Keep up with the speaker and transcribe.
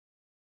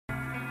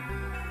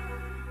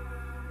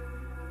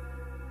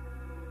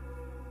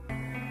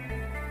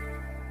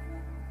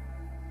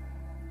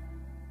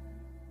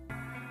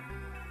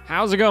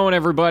How's it going,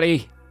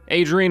 everybody?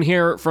 Adrian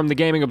here from the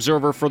Gaming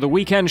Observer for the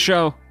weekend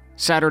show,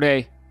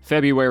 Saturday,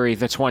 February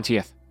the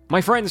 20th.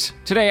 My friends,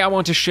 today I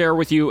want to share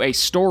with you a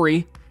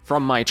story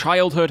from my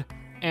childhood,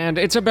 and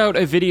it's about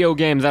a video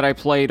game that I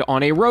played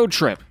on a road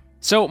trip.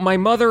 So my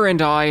mother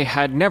and I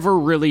had never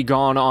really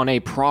gone on a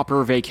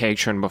proper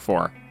vacation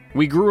before.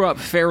 We grew up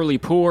fairly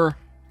poor,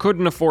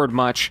 couldn't afford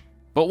much,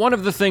 but one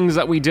of the things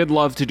that we did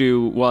love to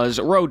do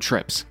was road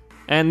trips.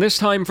 And this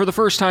time, for the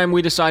first time,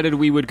 we decided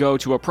we would go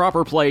to a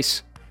proper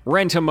place,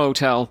 rent a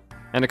motel,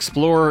 and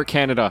explore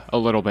Canada a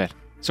little bit.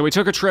 So we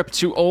took a trip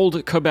to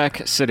Old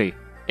Quebec City.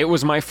 It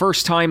was my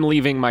first time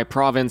leaving my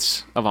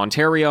province of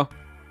Ontario,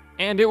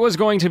 and it was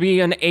going to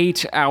be an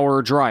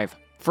 8-hour drive.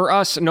 For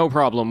us, no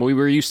problem, we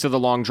were used to the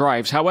long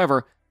drives.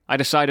 However, I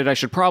decided I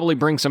should probably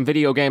bring some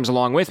video games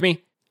along with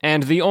me,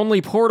 and the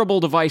only portable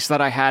device that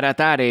I had at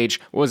that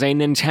age was a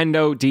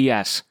Nintendo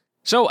DS.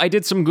 So I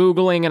did some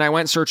Googling and I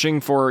went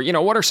searching for,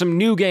 what are some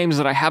new games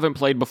that I haven't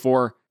played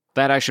before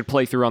that I should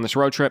play through on this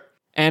road trip.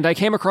 And I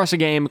came across a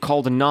game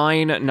called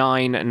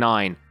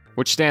 999,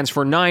 which stands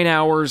for 9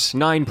 hours,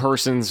 9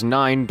 persons,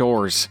 9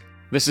 doors.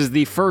 This is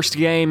the first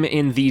game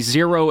in the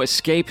Zero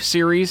Escape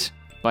series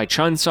by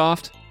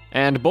Chunsoft,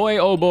 and boy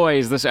oh boy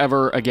is this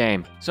ever a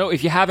game. So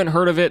if you haven't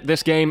heard of it,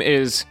 this game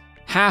is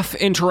half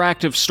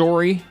interactive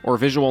story or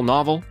visual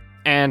novel,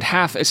 and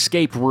half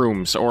escape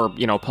rooms or,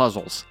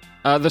 puzzles.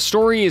 The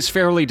story is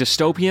fairly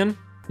dystopian.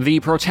 The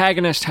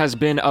protagonist has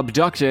been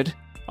abducted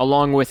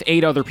along with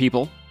 8 other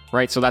people,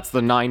 right, so that's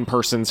the 9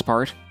 persons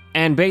part,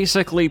 and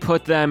basically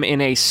put them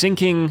in a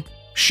sinking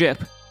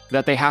ship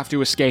that they have to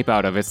escape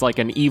out of. It's like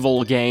an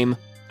evil game,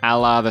 a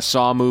la the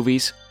Saw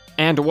movies.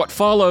 And what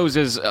follows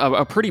is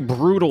a pretty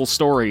brutal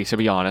story, to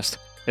be honest.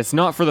 It's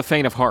not for the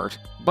faint of heart,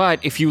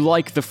 but if you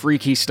like the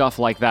freaky stuff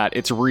like that,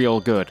 it's real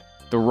good.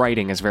 The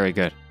writing is very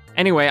good.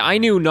 Anyway, I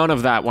knew none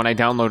of that when I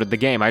downloaded the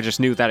game, I just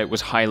knew that it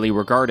was highly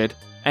regarded,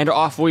 and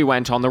off we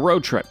went on the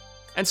road trip.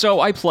 And so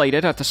I played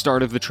it at the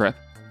start of the trip,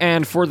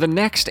 and for the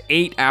next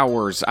 8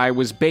 hours, I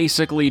was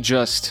basically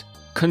just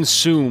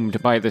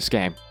consumed by this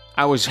game.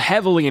 I was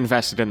heavily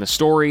invested in the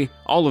story,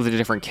 all of the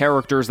different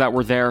characters that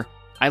were there.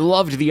 I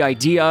loved the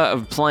idea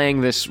of playing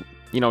this,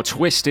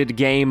 twisted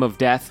game of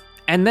death.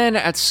 And then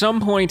at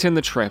some point in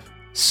the trip,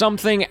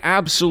 something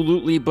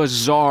absolutely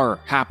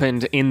bizarre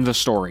happened in the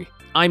story.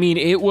 I mean,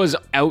 it was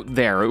out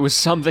there. It was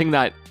something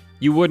that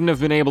you wouldn't have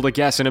been able to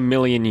guess in a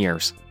million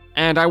years.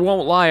 And I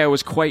won't lie, I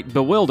was quite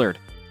bewildered.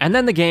 And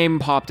then the game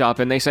popped up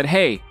and they said,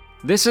 hey,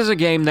 this is a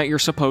game that you're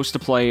supposed to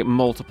play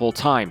multiple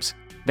times.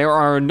 There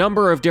are a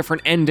number of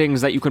different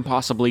endings that you can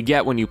possibly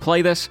get when you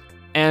play this,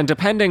 and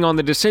depending on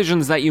the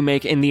decisions that you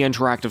make in the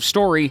interactive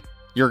story,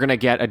 you're gonna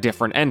get a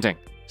different ending.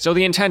 So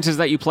the intent is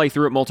that you play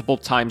through it multiple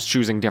times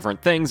choosing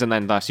different things, and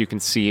then thus you can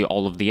see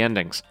all of the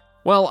endings.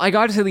 Well, I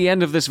got to the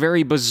end of this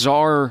very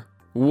bizarre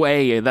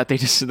way that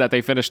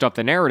they finished up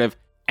the narrative,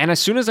 and as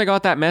soon as I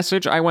got that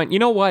message, I went, you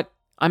know what?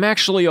 I'm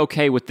actually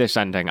okay with this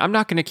ending. I'm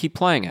not gonna keep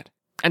playing it.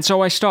 And so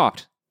I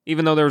stopped,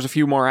 even though there was a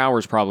few more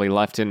hours probably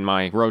left in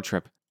my road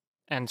trip.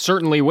 And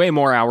certainly way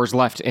more hours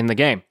left in the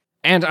game.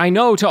 And I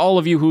know to all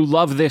of you who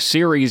love this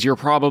series, you're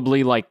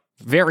probably,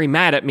 very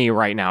mad at me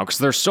right now, because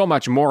there's so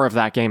much more of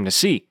that game to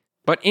see.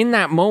 But in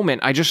that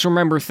moment, I just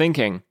remember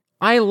thinking,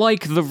 I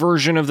like the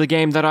version of the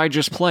game that I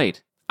just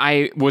played.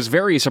 I was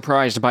very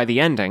surprised by the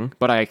ending,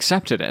 but I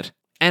accepted it.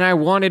 And I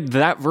wanted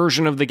that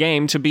version of the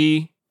game to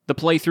be the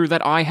playthrough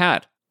that I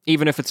had,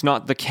 even if it's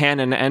not the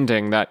canon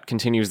ending that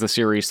continues the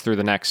series through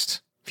the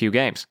next few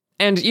games.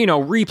 And,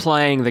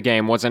 replaying the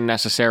game wasn't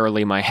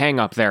necessarily my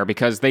hang-up there,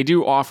 because they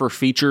do offer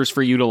features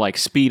for you to,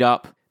 speed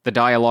up the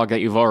dialogue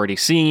that you've already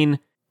seen.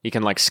 You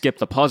can, skip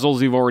the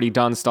puzzles you've already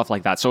done, stuff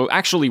like that. So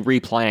actually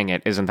replaying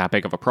it isn't that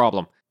big of a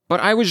problem.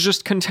 But I was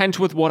just content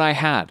with what I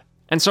had.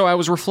 And so I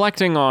was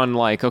reflecting on,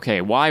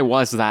 okay, why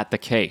was that the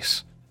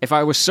case? If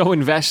I was so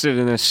invested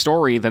in this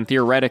story, then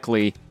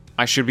theoretically,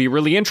 I should be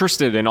really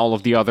interested in all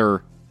of the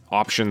other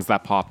options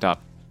that popped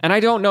up. And I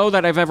don't know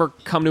that I've ever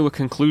come to a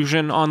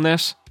conclusion on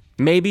this.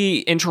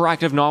 Maybe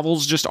interactive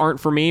novels just aren't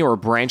for me, or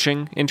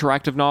branching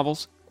interactive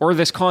novels, or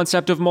this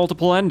concept of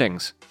multiple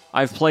endings.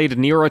 I've played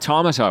Nier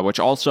Automata, which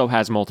also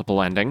has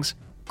multiple endings,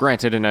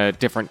 granted in a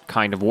different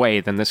kind of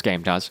way than this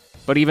game does.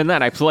 But even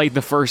then, I played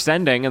the first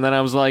ending, and then I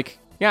was like,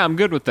 yeah, I'm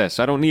good with this,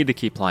 I don't need to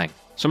keep playing.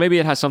 So maybe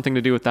it has something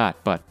to do with that,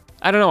 but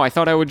I don't know, I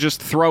thought I would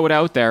just throw it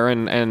out there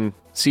and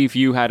see if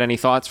you had any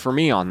thoughts for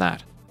me on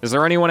that. Is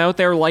there anyone out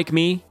there like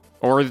me,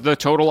 or the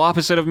total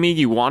opposite of me,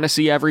 you want to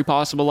see every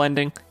possible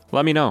ending?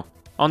 Let me know.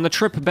 On the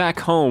trip back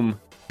home,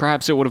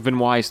 perhaps it would have been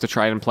wise to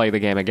try and play the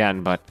game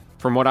again, but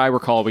from what I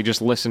recall, we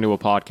just listened to a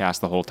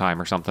podcast the whole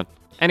time or something.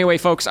 Anyway,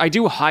 folks, I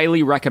do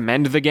highly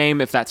recommend the game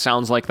if that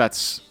sounds like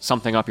that's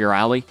something up your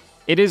alley.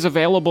 It is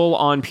available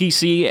on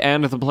PC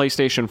and the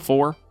PlayStation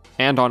 4,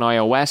 and on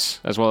iOS,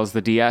 as well as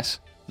the DS.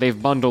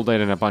 They've bundled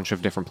it in a bunch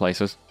of different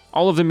places.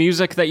 All of the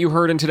music that you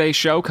heard in today's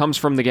show comes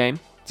from the game.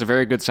 It's a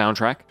very good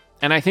soundtrack,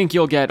 and I think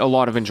you'll get a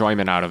lot of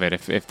enjoyment out of it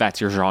if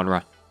that's your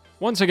genre.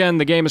 Once again,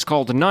 the game is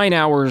called 9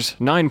 Hours,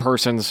 9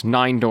 Persons,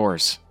 9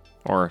 Doors,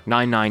 or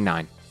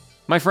 999.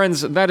 My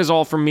friends, that is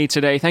all from me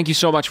today. Thank you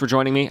so much for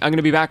joining me. I'm going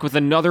to be back with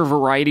another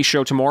variety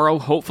show tomorrow,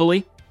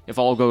 hopefully, if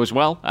all goes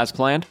well, as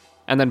planned,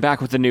 and then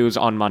back with the news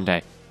on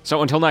Monday.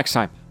 So until next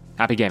time,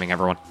 happy gaming,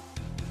 everyone.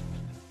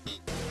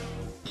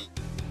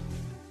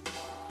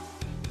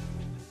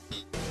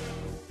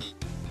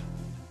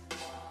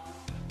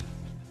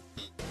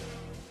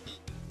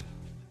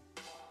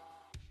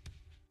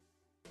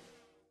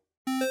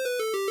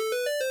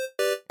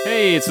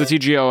 Hey, it's the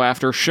TGO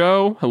After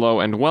Show.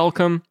 Hello and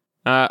welcome.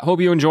 Hope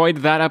you enjoyed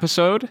that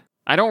episode.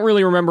 I don't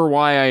really remember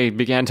why I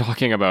began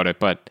talking about it,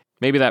 but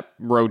maybe that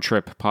road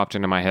trip popped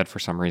into my head for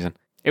some reason.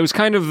 It was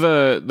kind of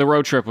the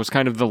road trip was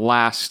kind of the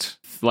last,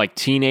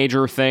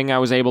 teenager thing I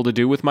was able to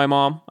do with my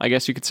mom, I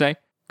guess you could say.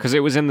 Because it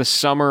was in the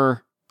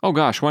summer. Oh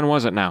gosh, when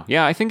was it now?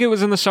 Yeah, I think it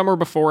was in the summer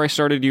before I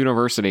started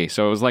university,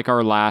 so it was like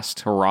our last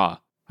hurrah.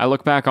 I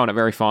look back on it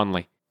very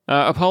fondly.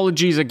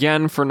 Apologies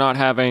again for not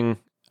having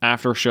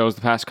after shows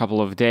the past couple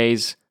of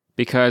days,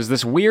 because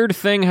this weird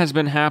thing has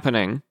been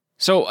happening.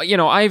 So,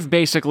 I've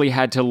basically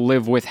had to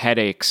live with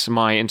headaches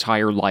my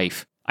entire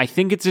life. I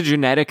think it's a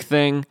genetic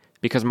thing,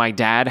 because my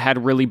dad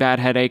had really bad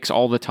headaches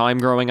all the time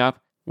growing up.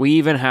 We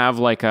even have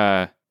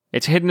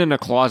it's hidden in a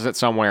closet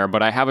somewhere,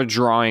 but I have a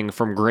drawing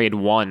from grade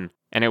 1,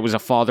 and it was a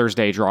Father's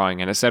Day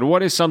drawing, and it said,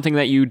 what is something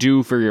that you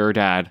do for your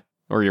dad,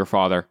 or your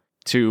father,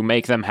 to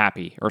make them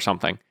happy, or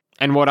something?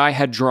 And what I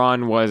had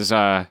drawn was,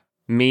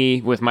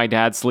 me with my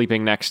dad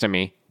sleeping next to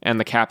me, and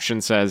the caption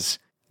says,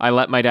 I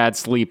let my dad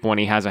sleep when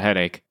he has a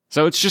headache.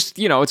 So it's just,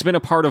 it's been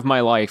a part of my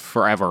life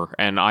forever,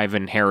 and I've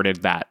inherited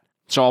that.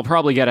 So I'll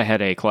probably get a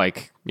headache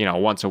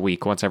once a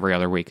week, once every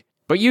other week.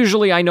 But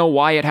usually I know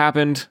why it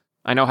happened,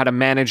 I know how to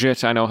manage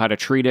it, I know how to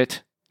treat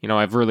it.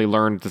 I've really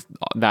learned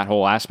that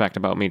whole aspect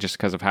about me just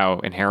because of how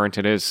inherent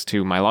it is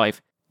to my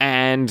life.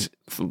 And,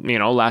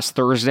 last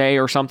Thursday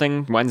or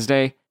something,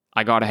 Wednesday,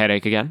 I got a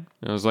headache again.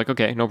 I was like,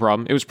 okay, no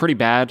problem. It was pretty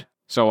bad.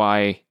 So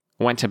I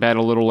went to bed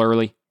a little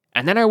early,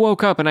 and then I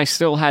woke up and I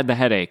still had the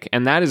headache,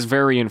 and that is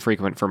very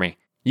infrequent for me.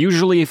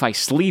 Usually if I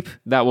sleep,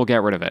 that will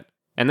get rid of it.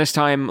 And this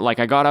time,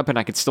 I got up and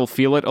I could still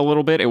feel it a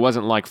little bit. It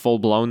wasn't full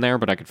blown there,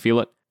 but I could feel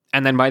it.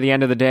 And then by the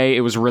end of the day,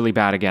 it was really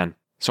bad again.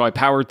 So I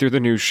powered through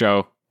the news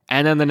show,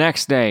 and then the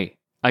next day,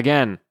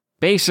 again,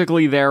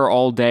 basically there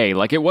all day.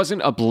 It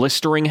wasn't a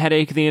blistering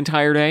headache the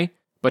entire day,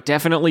 but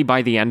definitely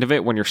by the end of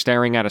it, when you're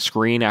staring at a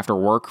screen after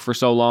work for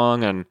so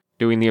long and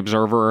doing the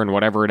Observer and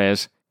whatever it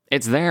is,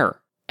 it's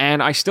there.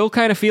 And I still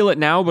kind of feel it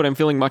now, but I'm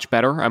feeling much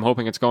better. I'm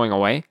hoping it's going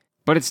away.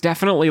 But it's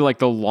definitely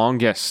the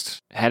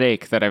longest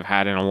headache that I've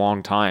had in a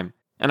long time.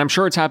 And I'm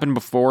sure it's happened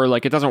before.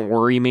 It doesn't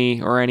worry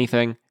me or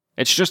anything.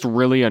 It's just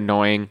really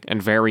annoying and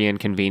very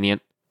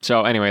inconvenient.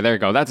 So anyway, there you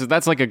go.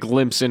 That's like a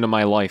glimpse into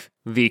my life.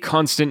 The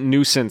constant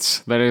nuisance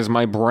that is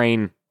my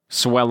brain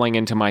swelling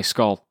into my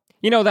skull.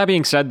 That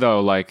being said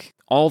though,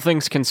 all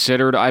things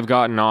considered, I've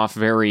gotten off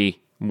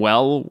very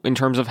well in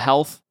terms of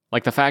health.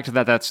 The fact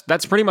that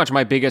that's pretty much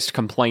my biggest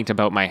complaint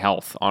about my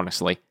health,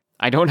 honestly.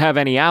 I don't have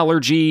any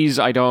allergies,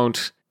 I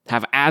don't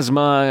have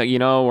asthma,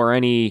 or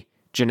any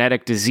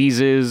genetic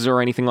diseases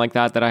or anything like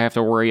that I have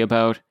to worry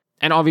about.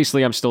 And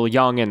obviously I'm still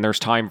young and there's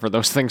time for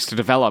those things to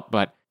develop,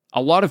 but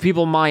a lot of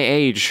people my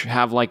age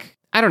have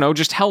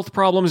just health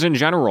problems in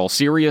general,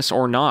 serious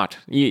or not.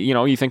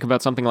 You think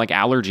about something like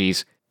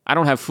allergies. I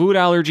don't have food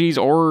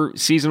allergies or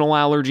seasonal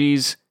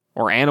allergies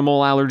or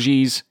animal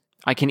allergies.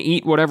 I can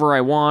eat whatever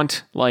I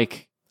want,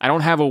 I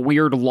don't have a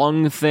weird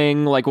lung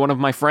thing like one of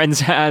my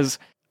friends has.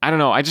 I don't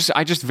know, I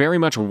just very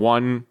much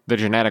won the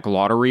genetic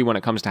lottery when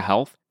it comes to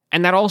health.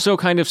 And that also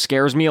kind of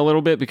scares me a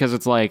little bit because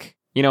it's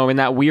in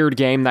that weird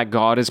game that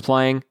God is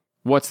playing,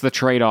 what's the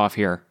trade-off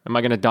here? Am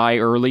I going to die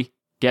early?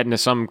 Get into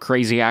some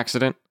crazy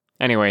accident?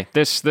 Anyway,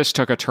 this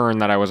took a turn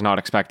that I was not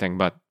expecting,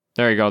 but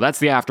there you go. That's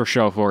the after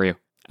show for you.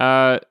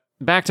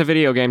 Back to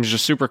video games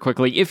just super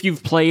quickly. If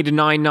you've played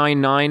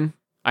 999,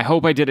 I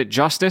hope I did it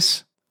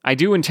justice. I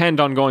do intend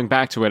on going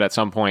back to it at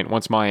some point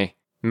once my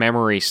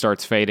memory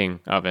starts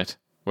fading of it,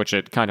 which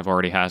it kind of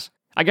already has.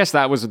 I guess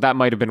that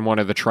might have been one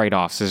of the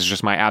trade-offs, is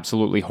just my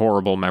absolutely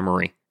horrible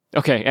memory.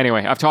 Okay,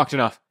 anyway, I've talked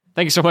enough.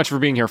 Thank you so much for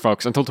being here,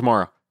 folks. Until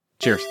tomorrow.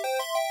 Cheers.